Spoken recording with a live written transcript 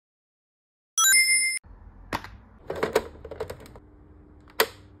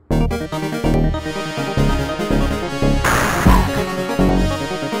Sonic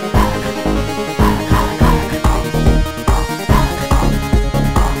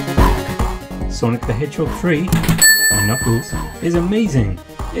the Hedgehog 3, and Knuckles, is amazing.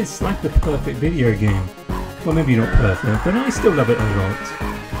 It's like the perfect video game. Well, maybe not perfect, but I still love it a lot.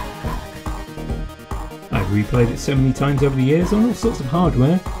 I've replayed it so many times over the years on all sorts of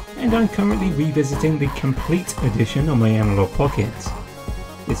hardware, and I'm currently revisiting the Complete Edition on my Analog Pocket.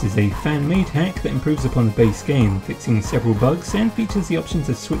 This is a fan-made hack that improves upon the base game, fixing several bugs and features the option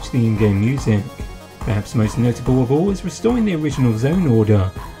to switch the in-game music. Perhaps most notable of all is restoring the original zone order.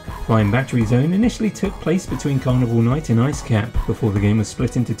 Prime Battery Zone initially took place between Carnival Night and Ice Cap before the game was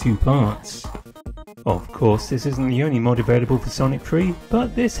split into two parts. Of course, this isn't the only mod available for Sonic 3,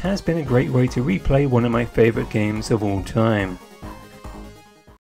 but this has been a great way to replay one of my favourite games of all time.